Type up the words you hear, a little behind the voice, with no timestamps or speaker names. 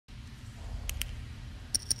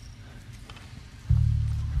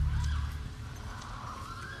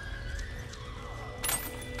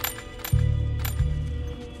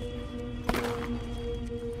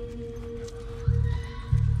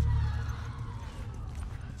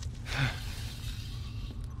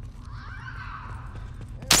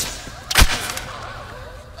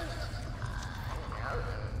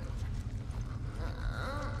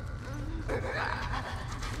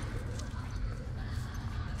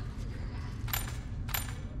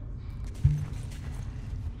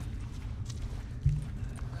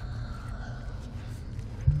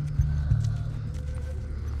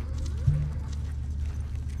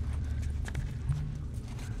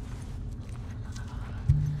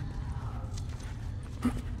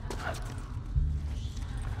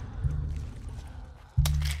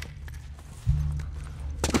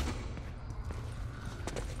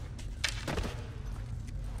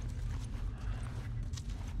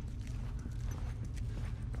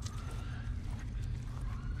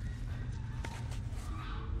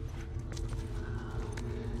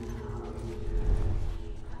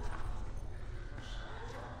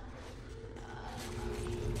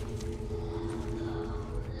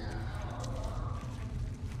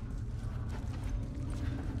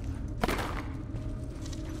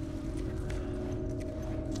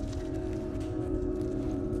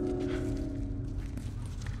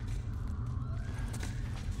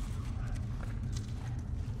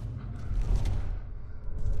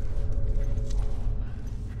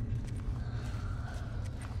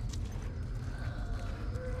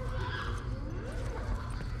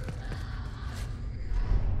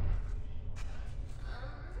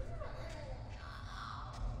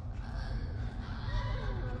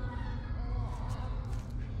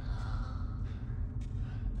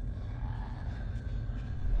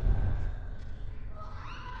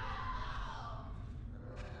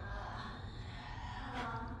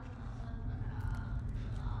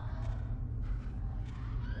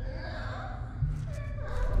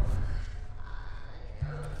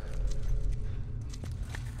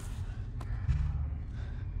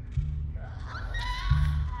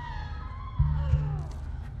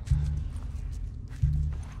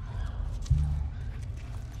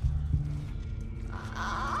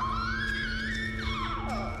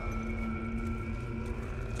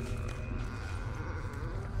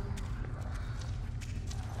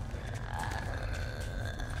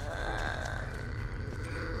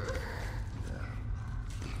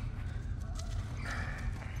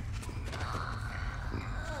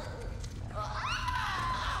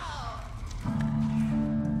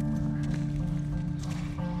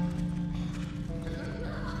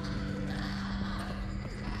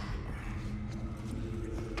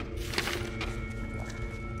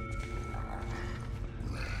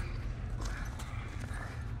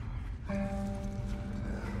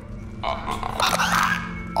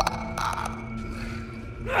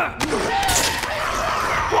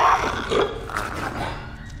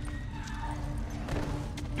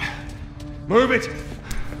Move it!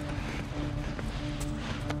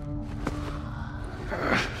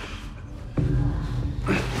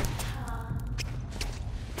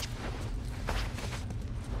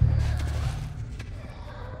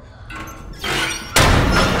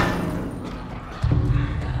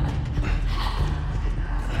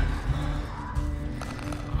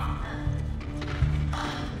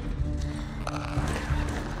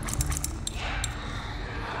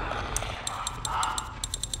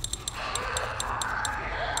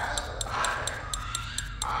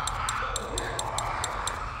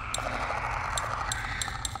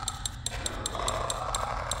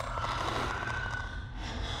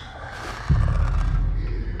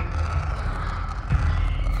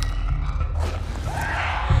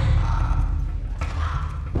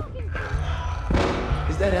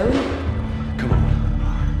 Is that Ellie? Come on.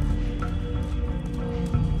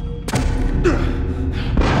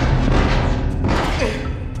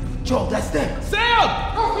 Joel, that's them. Sam!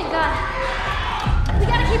 Oh, thank God. We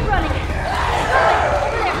gotta keep running.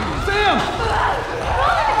 Over there. Sam!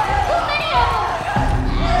 Too many of them!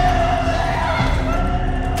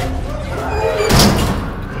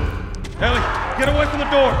 Ellie, get away from the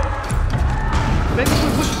door! Maybe we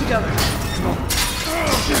push it together. Come on.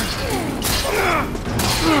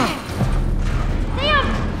 Sam!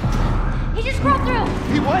 He just crawled through.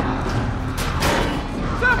 He what?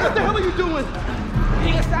 Sam, what the hell are you doing?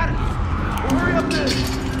 Getting us out of here. Well, hurry up then.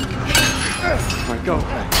 All right, go.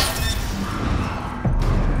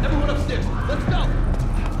 Everyone upstairs. Let's go.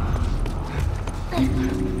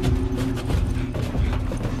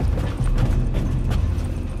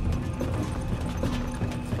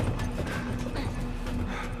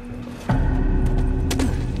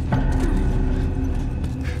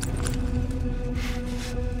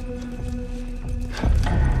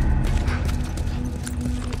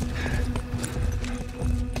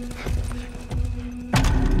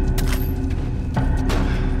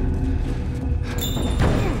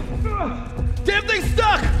 Damn thing's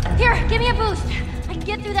stuck! Here, give me a boost. I can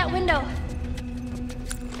get through that window.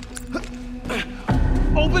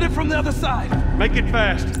 Open it from the other side. Make it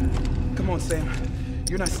fast. Come on, Sam.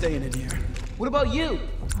 You're not staying in here. What about you?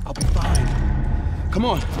 I'll be fine. Come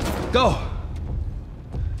on, go.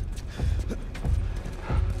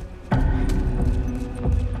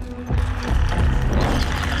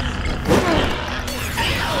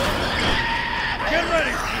 Get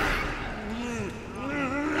ready!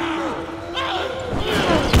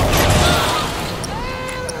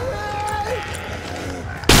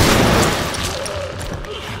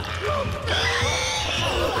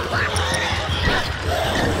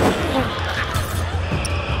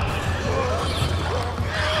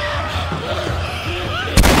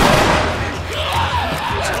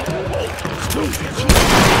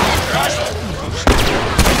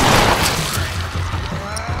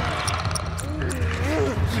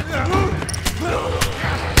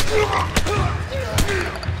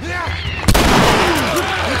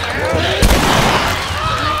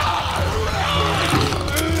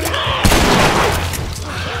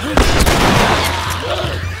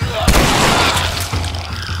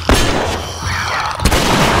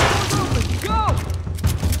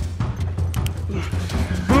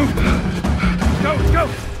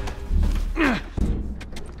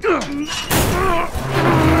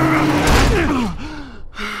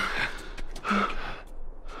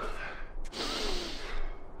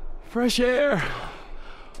 Fresh air.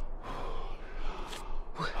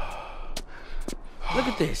 Look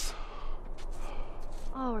at this.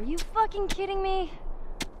 Oh, are you fucking kidding me?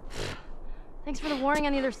 Thanks for the warning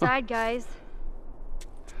on the other side, guys.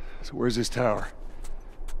 So where's this tower?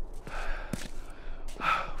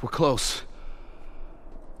 We're close.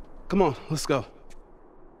 Come on, let's go.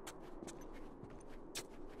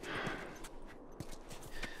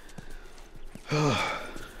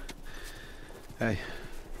 Hey,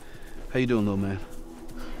 how you doing, little man?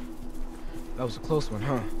 That was a close one,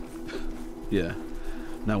 huh? Yeah,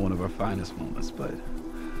 not one of our finest moments, but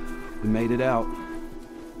we made it out.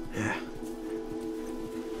 Yeah.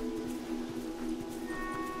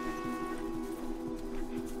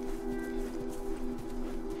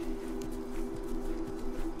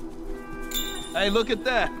 Hey, look at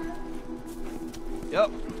that. Yep,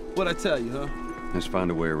 what'd I tell you, huh? Let's find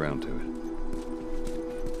a way around to it.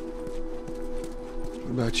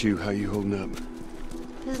 What about you? How you holding up?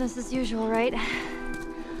 Business as usual, right?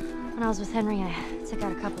 When I was with Henry, I took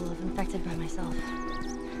out a couple of infected by myself.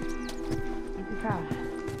 You'd be proud.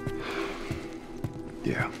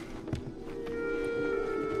 Yeah.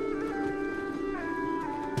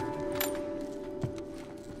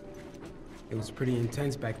 Seems pretty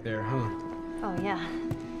intense back there, huh? Oh, yeah.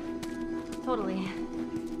 Totally.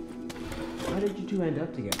 How did you two end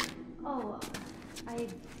up together? Oh, a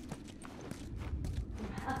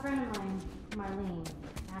friend of mine, Marlene,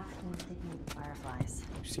 asked me to take me to Fireflies.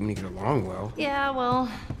 You seem to get along well. Yeah, well,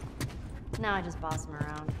 now I just boss him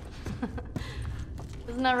around.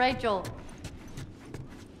 Isn't that right, Joel?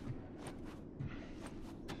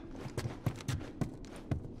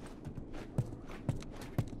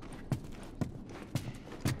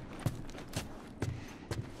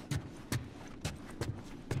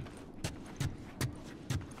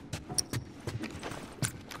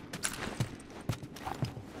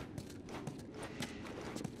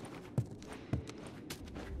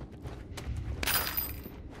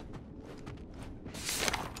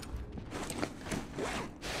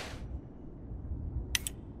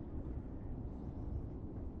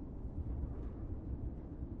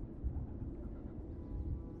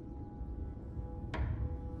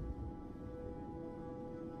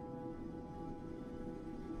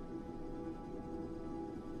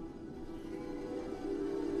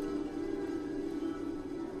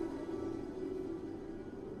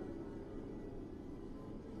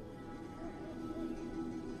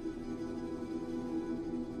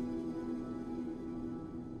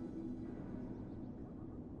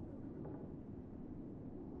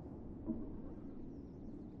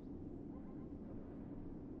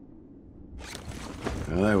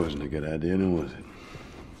 Well, that wasn't a good idea, now was it?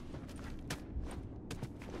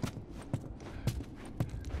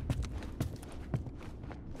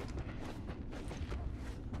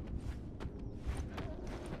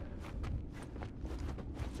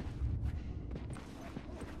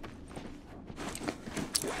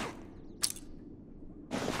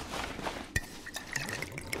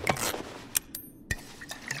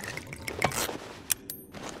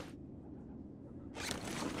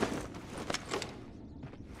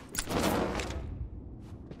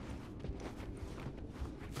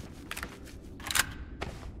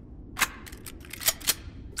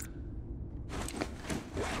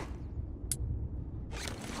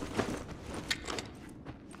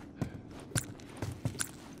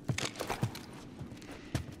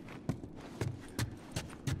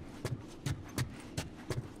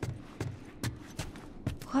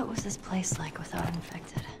 What was this place like without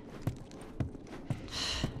infected?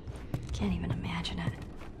 Can't even imagine it.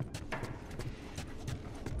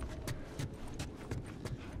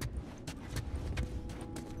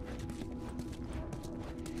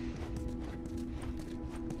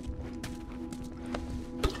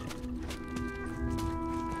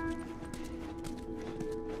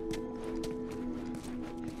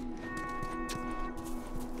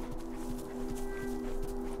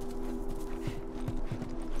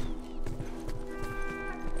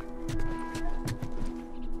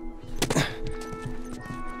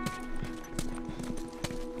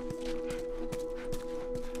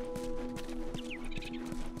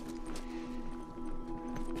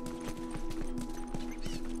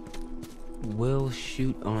 Will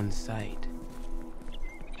shoot on sight.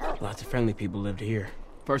 Lots of friendly people lived here.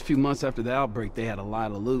 First few months after the outbreak, they had a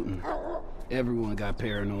lot of looting. Everyone got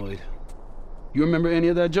paranoid. You remember any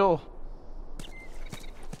of that, Joel?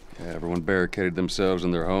 Yeah, everyone barricaded themselves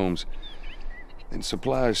in their homes. And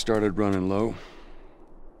supplies started running low.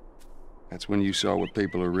 That's when you saw what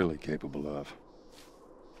people are really capable of.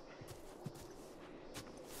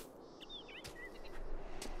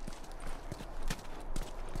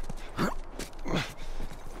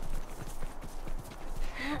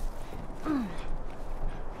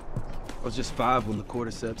 I was just 5 when the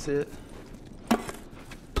cordyceps hit.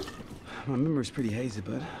 My memory's pretty hazy,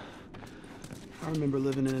 but I remember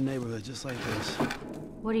living in a neighborhood just like this.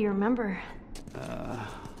 What do you remember?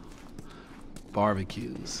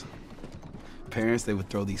 Barbecues. Parents, they would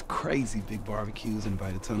throw these crazy big barbecues,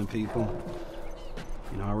 invite a ton of people.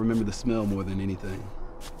 You know, I remember the smell more than anything.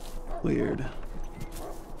 Weird.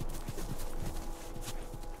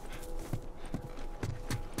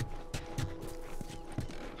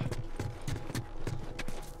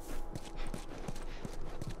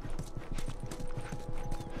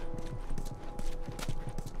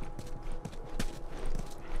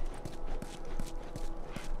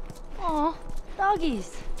 Aw,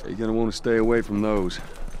 doggies. You're gonna want to stay away from those.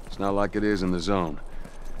 It's not like it is in the zone.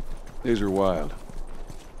 These are wild.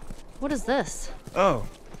 What is this? Oh,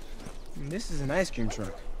 this is an ice cream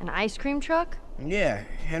truck. An ice cream truck? Yeah,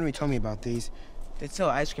 Henry told me about these. They sell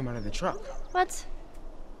ice cream out of the truck. What?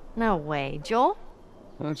 No way. Joel?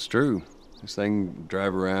 That's true. This thing would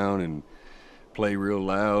drive around and play real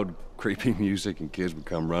loud, creepy music, and kids would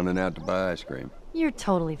come running out to buy ice cream. You're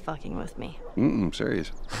totally fucking with me.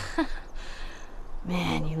 Serious.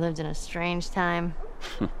 Man, you lived in a strange time.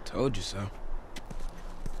 Told you so.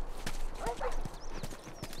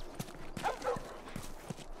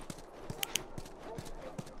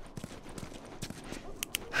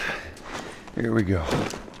 Here we go.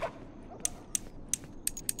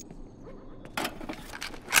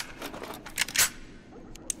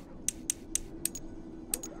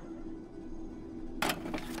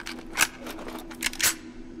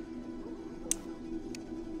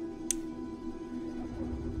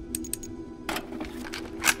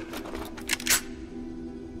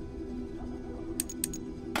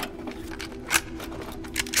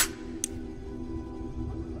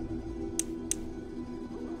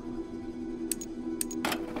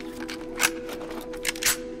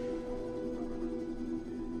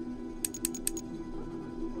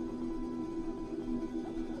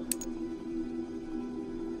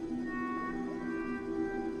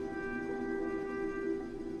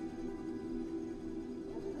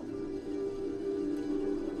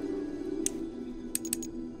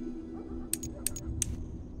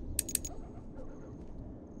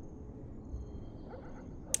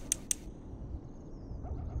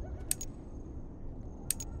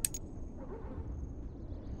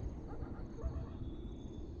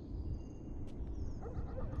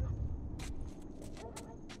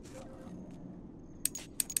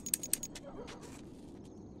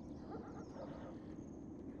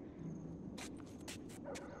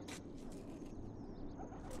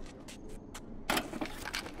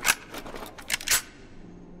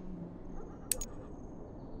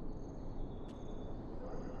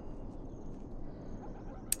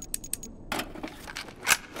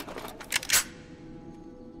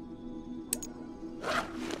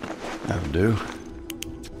 That'll do.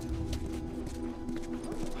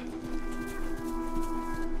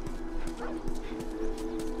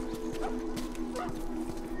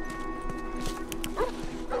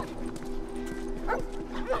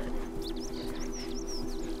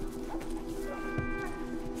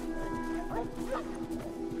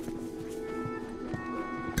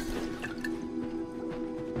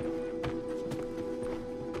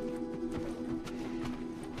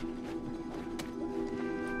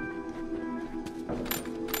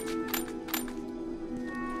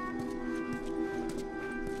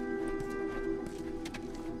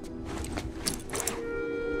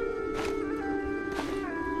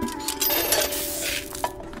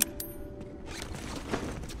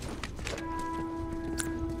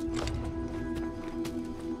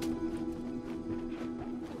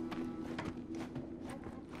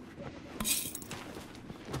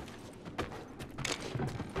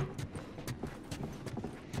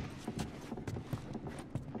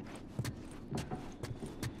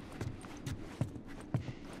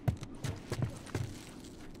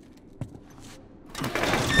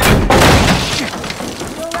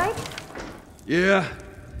 Yeah,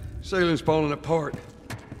 ceiling's falling apart.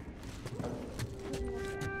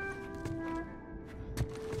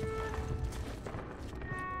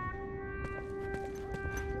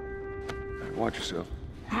 Watch yourself.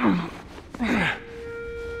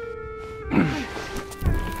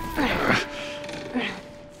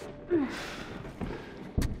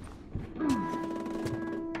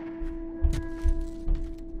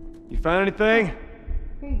 You find anything?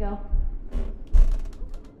 Here you go.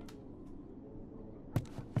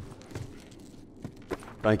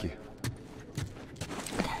 Thank you.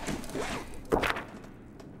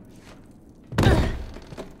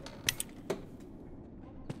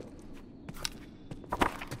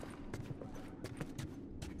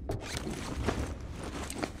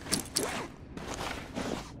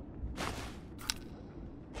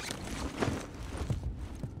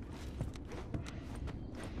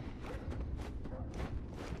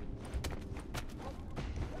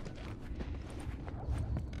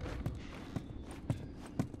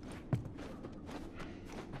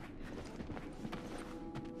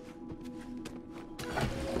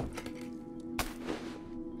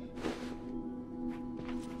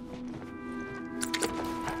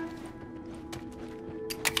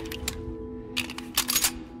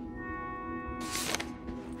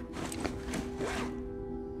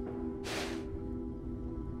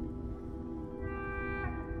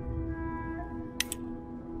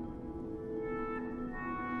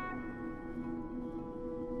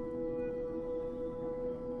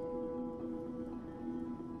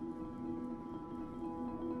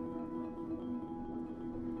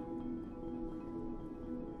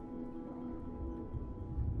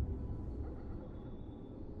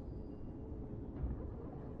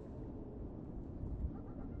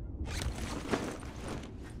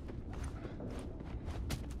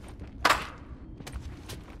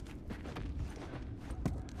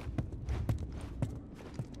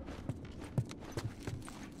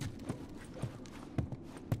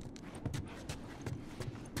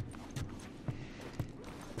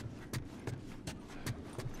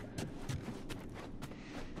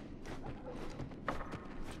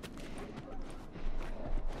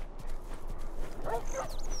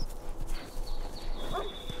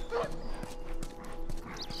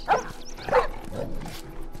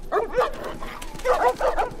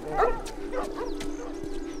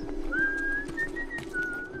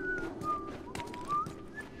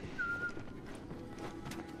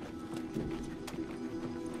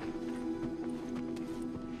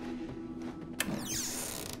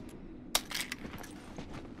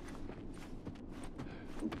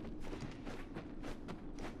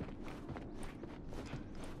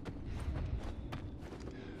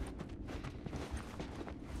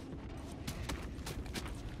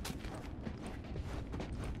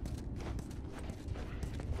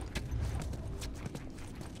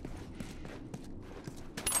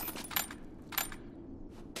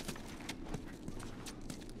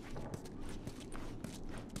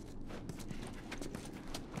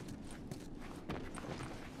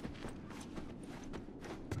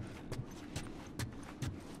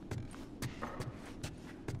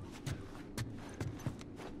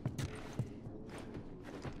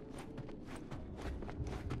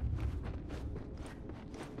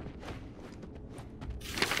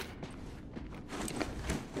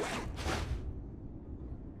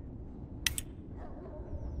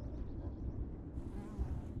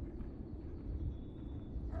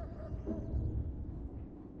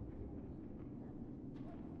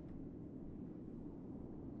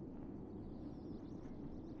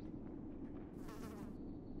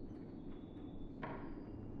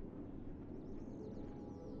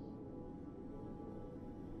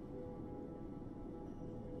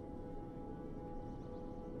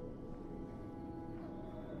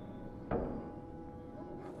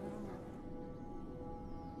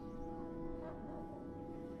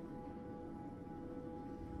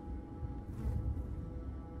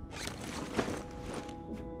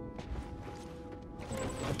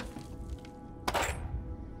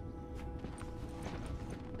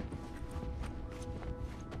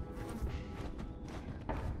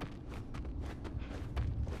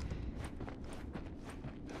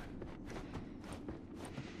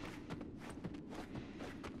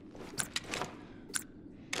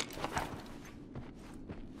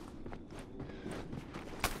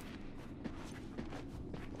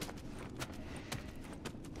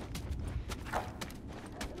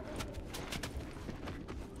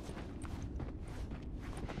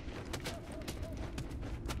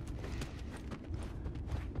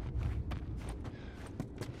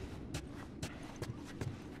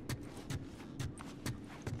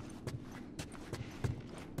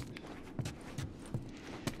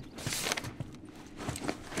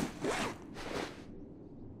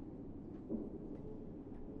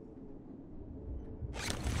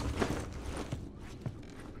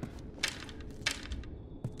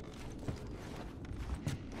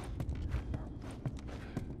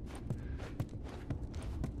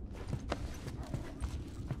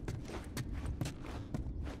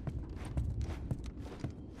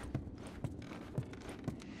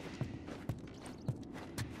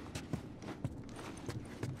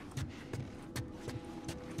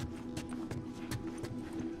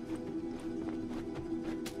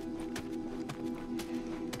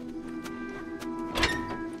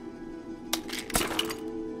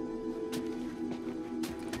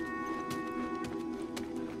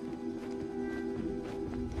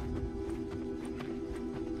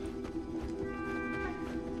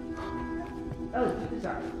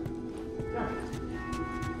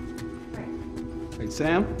 Hey,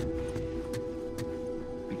 Sam?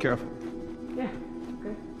 Be careful. Yeah,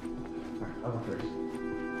 okay. All right, I'll go first.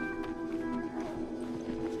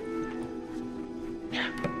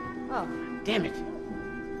 Oh, Damn it.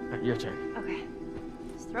 All right, your turn. okay.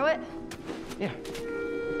 Just throw it. Yeah.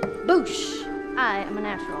 Boosh! I am a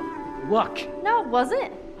natural. Luck. No, it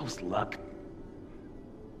wasn't. That was luck.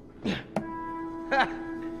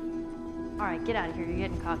 All right, get out of here. You're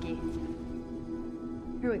getting cocky.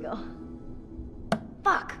 Here we go.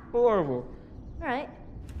 Fuck. Horrible. All right.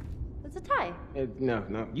 It's a tie.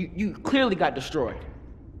 No. You clearly got destroyed.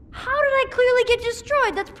 How did I clearly get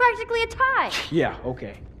destroyed? That's practically a tie. Yeah,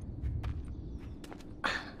 okay.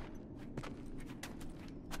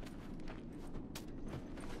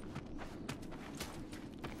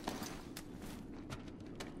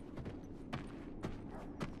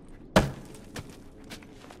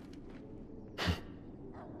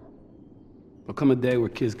 There'll come a day where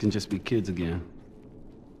kids can just be kids again.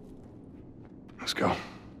 Let's go.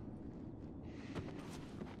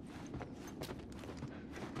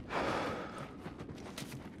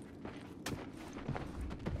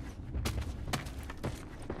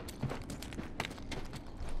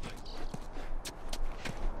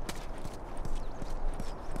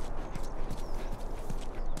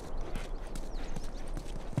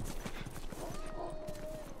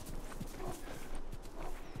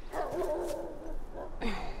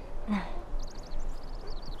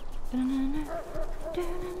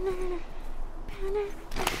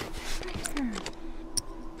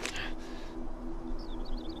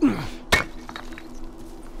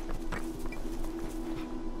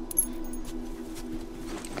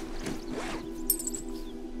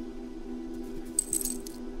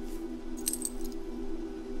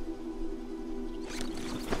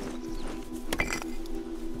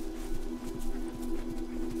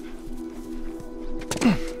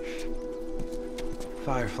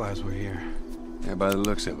 fireflies were here. Yeah, by the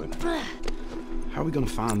looks of it. How are we gonna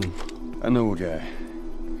find them? I know a guy.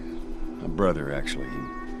 A brother, actually.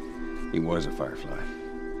 He was a firefly.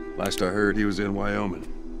 Last I heard, he was in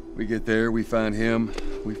Wyoming. We get there, we find him,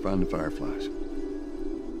 we find the fireflies.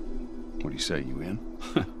 What do you say, you in?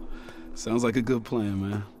 Sounds like a good plan,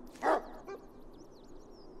 man.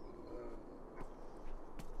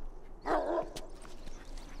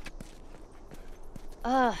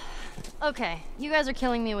 Okay. You guys are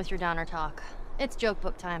killing me with your downer talk. It's joke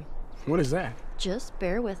book time. What is that? Just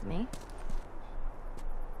bear with me.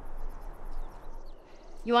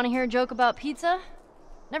 You want to hear a joke about pizza?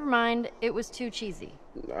 Never mind, it was too cheesy.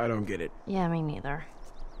 I don't get it. Yeah, me neither.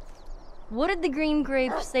 What did the green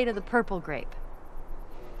grape say to the purple grape?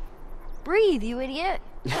 Breathe, you idiot!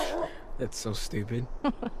 That's so stupid.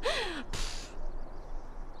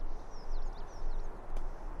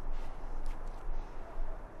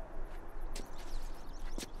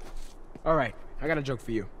 All right, I got a joke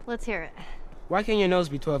for you. Let's hear it. Why can't your nose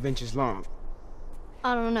be 12 inches long?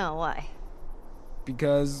 I don't know, why?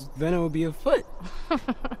 Because then it would be a foot.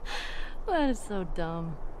 That is so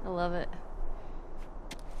dumb. I love it.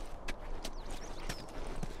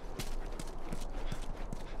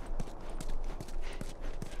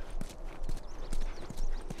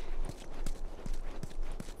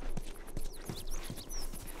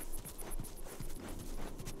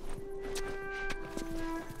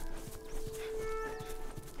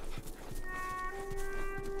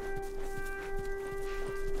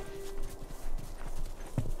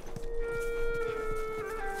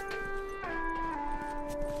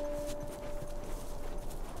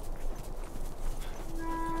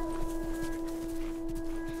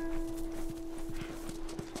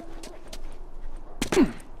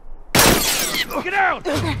 Get out!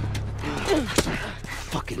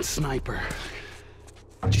 Fucking sniper.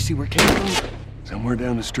 Did you see where it came from? Somewhere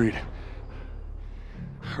down the street.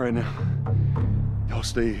 All right, now, y'all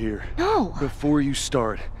stay here. No! Before you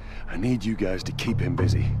start, I need you guys to keep him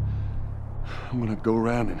busy. I'm gonna go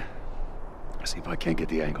around and see if I can't get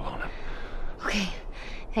the angle on him. Okay.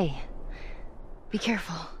 Hey, be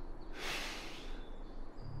careful.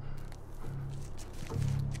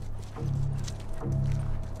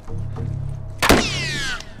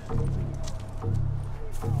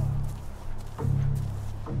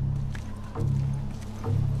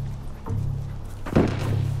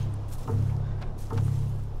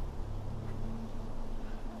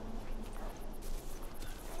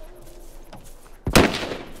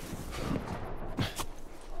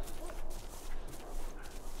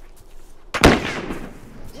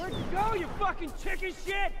 Where'd you go, you fucking chicken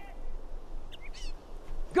shit?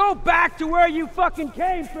 Go back to where you fucking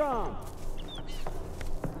came from!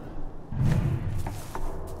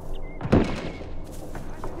 I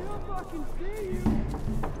still fucking see you!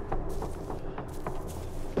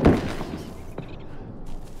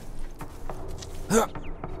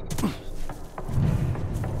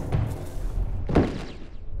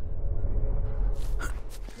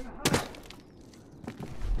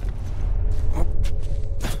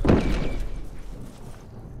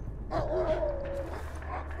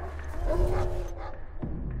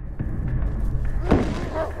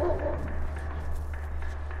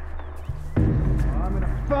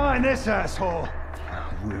 Find this asshole!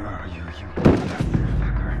 Where are you, you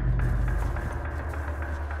motherfucker?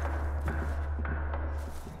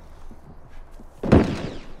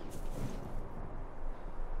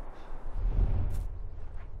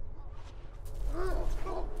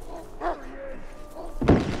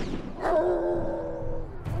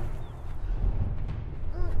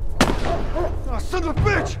 Oh, son of a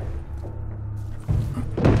bitch!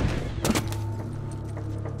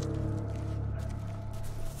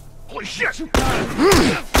 Holy shit!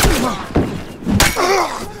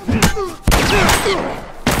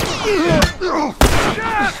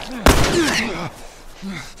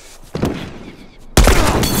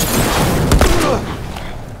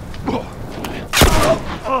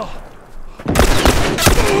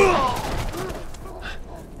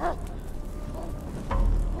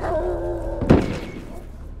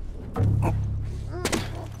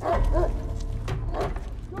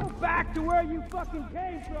 Go back to where you fucking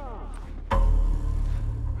came from!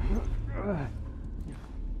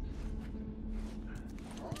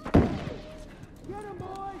 Get him,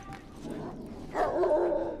 boys!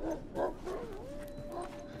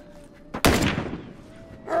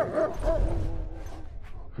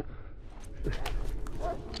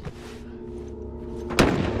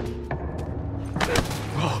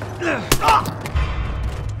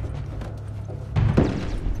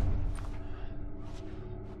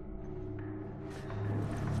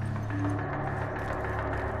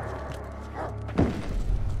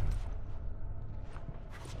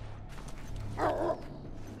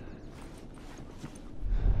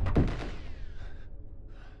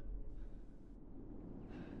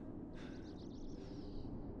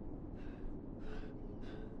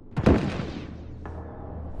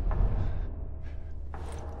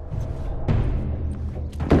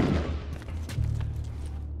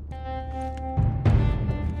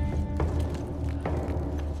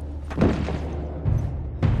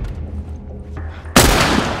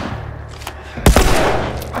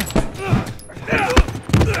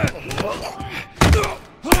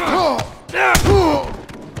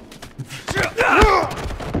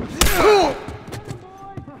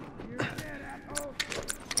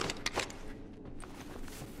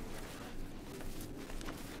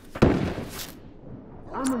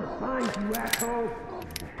 I'm gonna find you, asshole!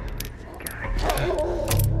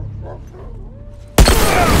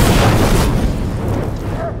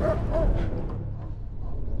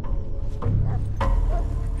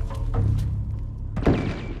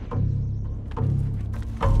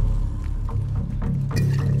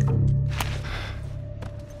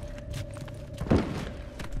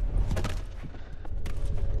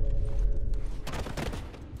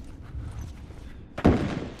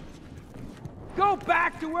 Go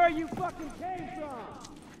back to where you fucking came from!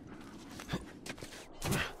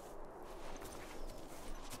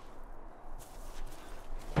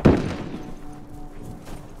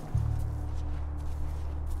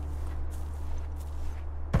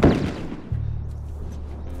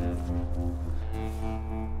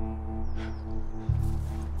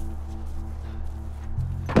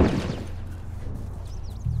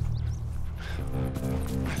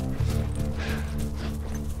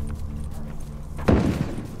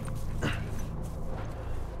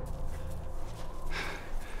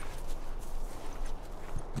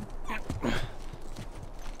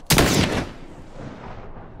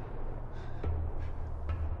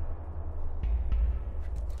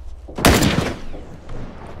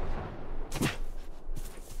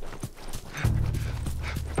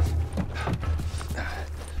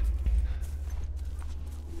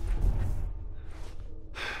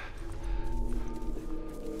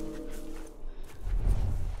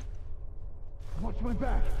 Watch my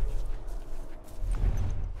back!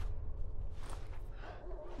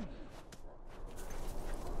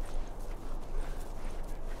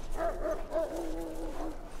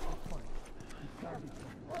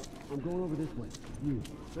 I'm going over this way. You,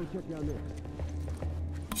 go check down there.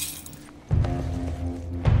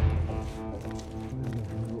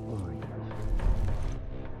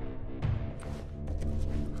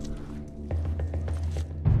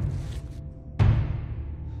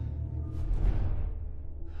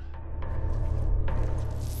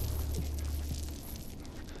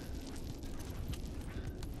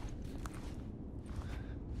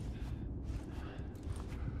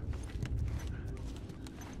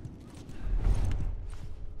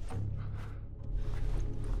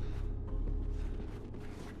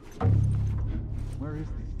 Where is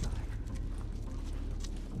this guy?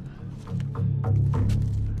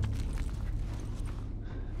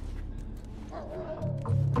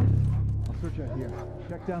 I'll search out here.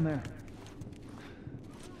 Check down there.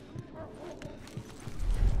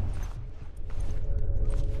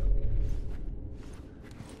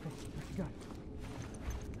 What you got?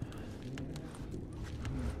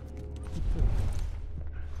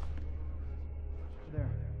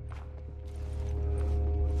 There.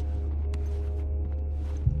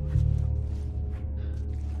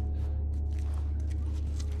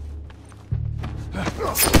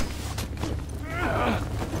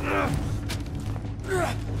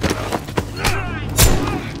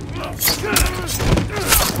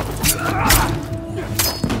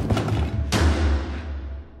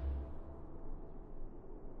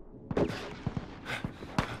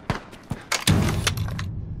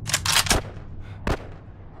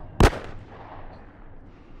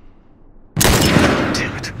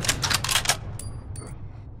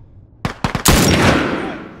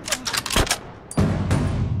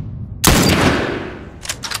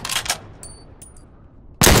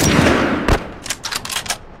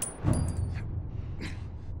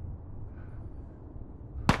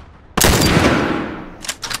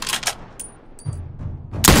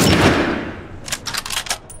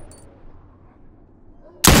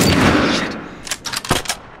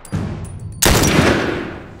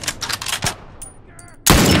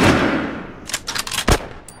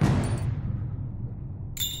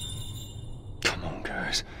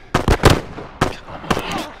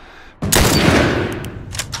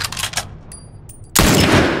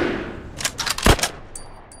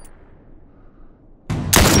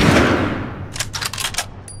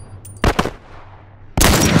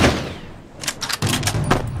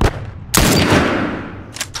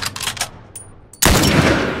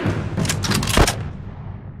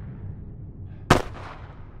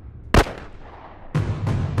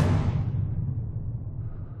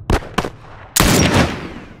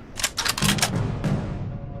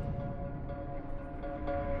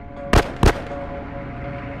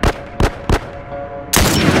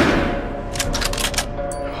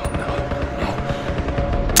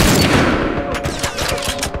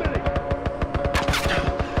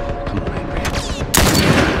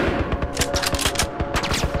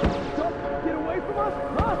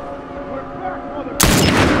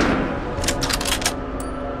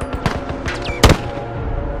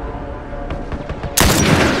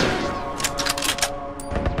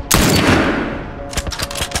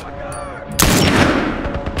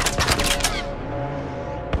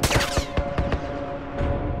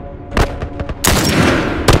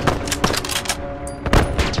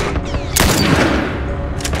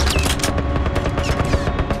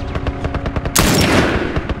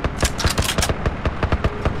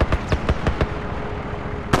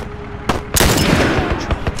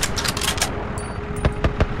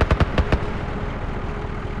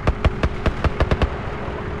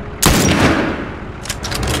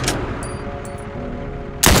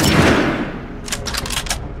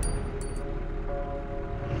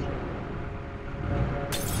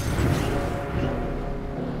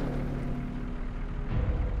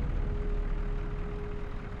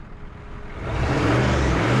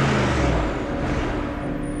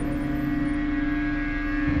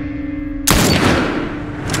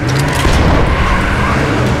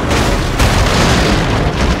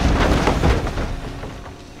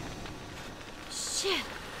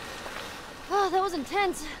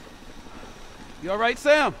 intense. You all right,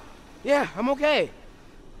 Sam? Yeah, I'm okay.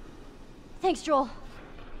 Thanks, Joel.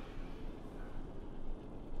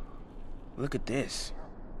 Look at this.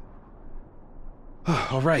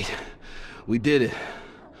 All right. We did it.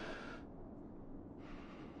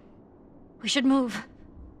 We should move.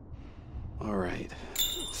 All right.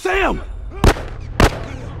 Sam!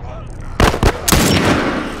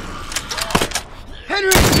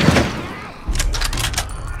 Henry!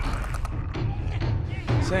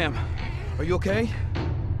 Sam, are you okay?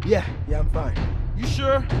 Yeah, I'm fine. You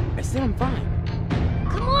sure? I said I'm fine.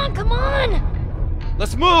 Come on, come on!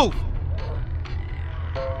 Let's move!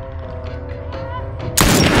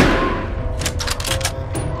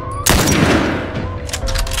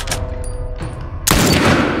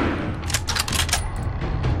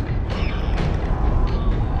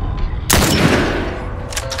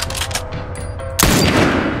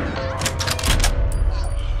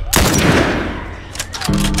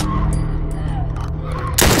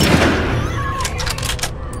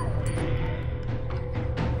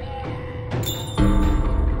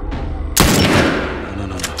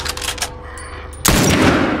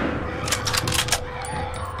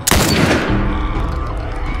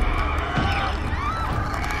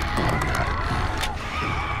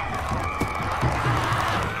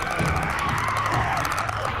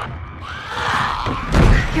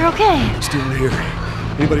 You're okay. Still here.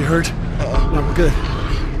 Anybody hurt? No, we're good.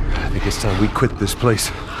 I think it's time we quit this place.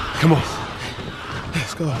 Come on.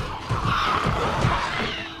 Let's go.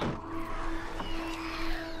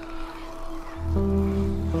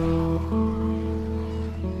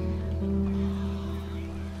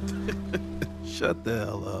 Shut the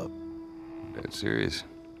hell up. Dead serious.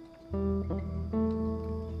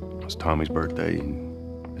 It was Tommy's birthday,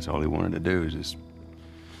 and that's all he wanted to do is just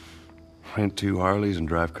rent 2 Harleys and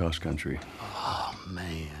drive cross country. Oh,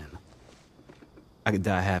 man. I could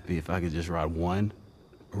die happy if I could just ride one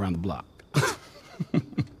around the block.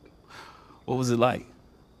 What was it like? It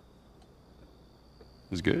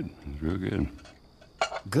was good. It was real good.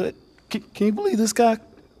 Good? Can you believe this guy?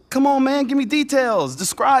 Come on, man, give me details.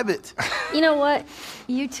 Describe it. You know what?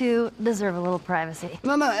 You two deserve a little privacy.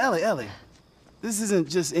 No, Ellie. This isn't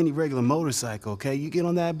just any regular motorcycle, okay? You get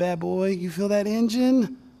on that bad boy, you feel that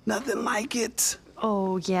engine? Nothing like it.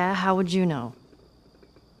 Oh, yeah? How would you know?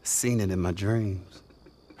 Seen it in my dreams.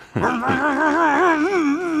 Okay.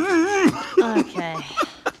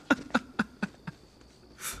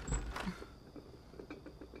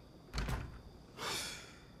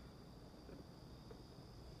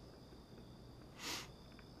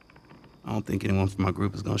 I don't think anyone from my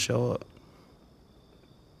group is gonna show up.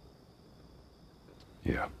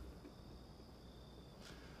 Yeah.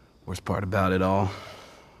 Worst part about it all,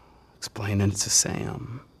 explaining it to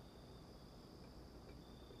Sam.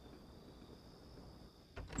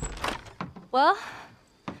 Well,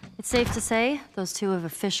 it's safe to say those two have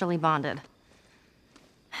officially bonded.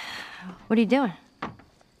 What are you doing?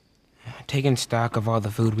 Taking stock of all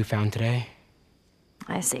the food we found today.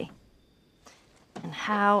 I see. And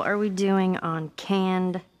how are we doing on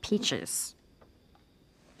canned peaches?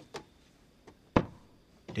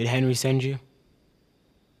 Did Henry send you?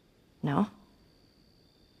 No?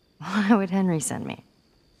 Why would Henry send me?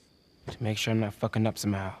 To make sure I'm not fucking up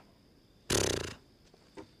somehow.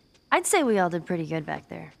 I'd say we all did pretty good back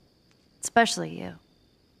there. Especially you.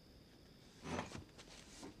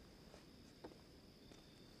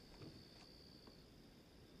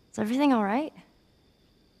 Is everything all right?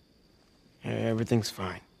 Yeah, everything's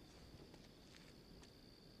fine.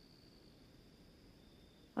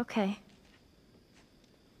 Okay.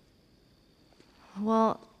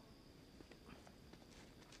 Well,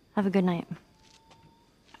 have a good night.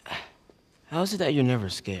 How is it that you're never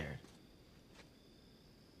scared?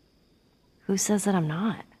 Who says that I'm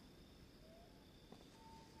not?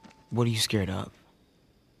 What are you scared of?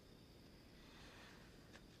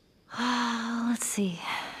 Let's see.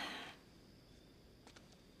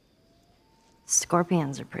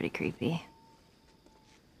 Scorpions are pretty creepy.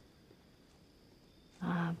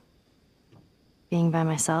 Being by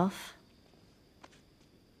myself.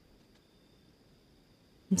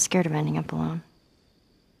 I'm scared of ending up alone.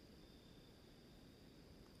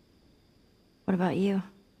 What about you?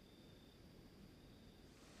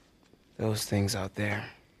 Those things out there.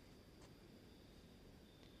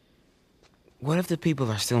 What if the people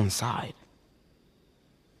are still inside?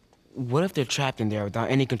 What if they're trapped in there without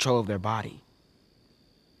any control of their body?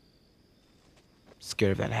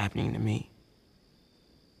 Scared of that happening to me.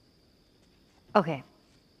 Okay.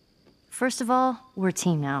 First of all, we're a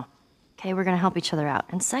team now. Okay, we're gonna help each other out.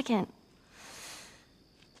 And second,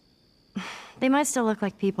 they might still look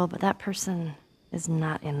like people, but that person is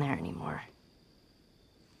not in there anymore.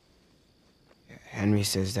 Henry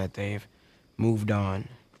says that they've moved on,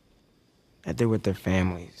 that they're with their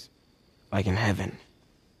families, like in heaven.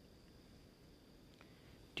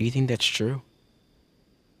 Do you think that's true?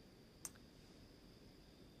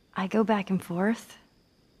 I go back and forth.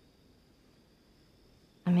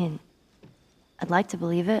 I mean, I'd like to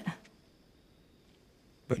believe it.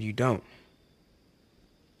 But you don't.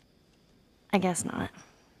 I guess not.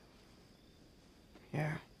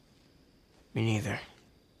 Yeah. Me neither.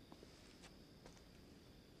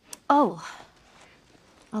 Oh.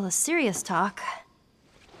 All the serious talk.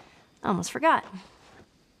 I almost forgot.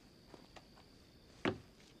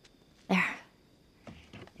 There.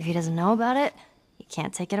 If he doesn't know about it, he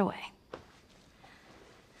can't take it away.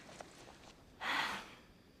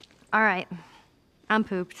 All right. I'm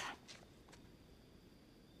pooped.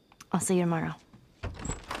 I'll see you tomorrow.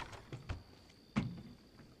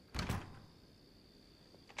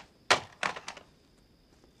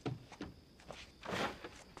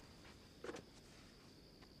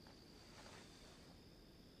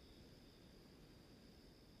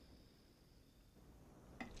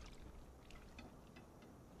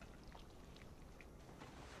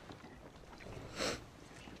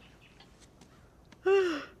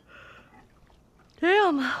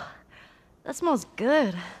 Damn, that smells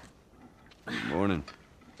good. Good morning.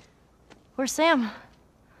 Where's Sam?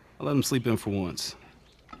 I let him sleep in for once.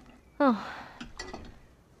 Oh,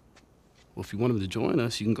 Well, if you want him to join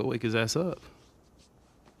us, you can go wake his ass up.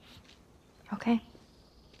 okay.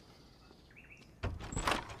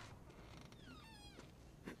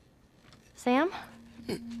 Sam?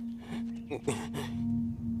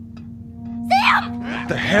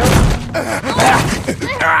 The hell?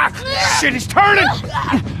 Shit, he's turning!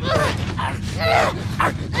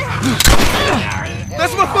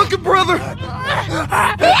 That's my fucking brother!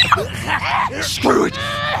 Screw it!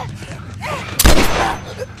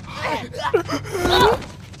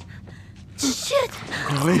 Shit!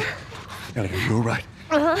 Ellie? Ellie, are you alright?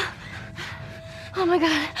 Oh my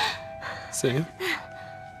god. Sam?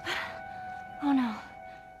 Oh no.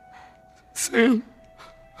 Sam?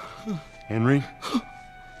 Henry?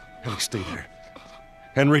 Ellie, stay there.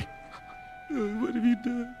 Henry? What have you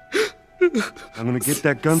done? I'm gonna get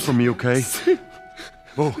that gun from you, okay?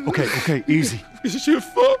 Oh, okay, easy. It's your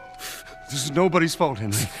fault. This is nobody's fault,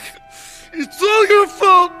 Henry. It's all your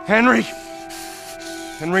fault. Henry!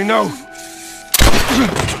 Henry, no!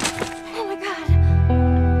 Oh my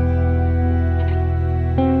god.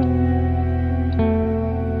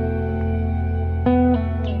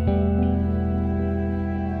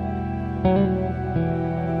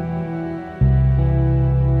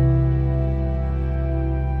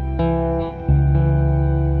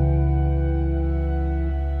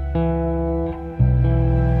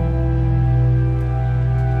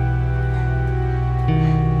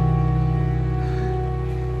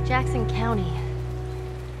 Jackson County.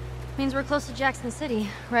 Means we're close to Jackson City,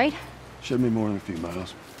 right? Shouldn't be more than a few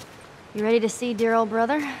miles. You ready to see dear old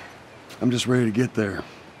brother? I'm just ready to get there.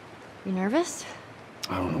 You nervous?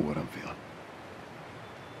 I don't know what I'm feeling.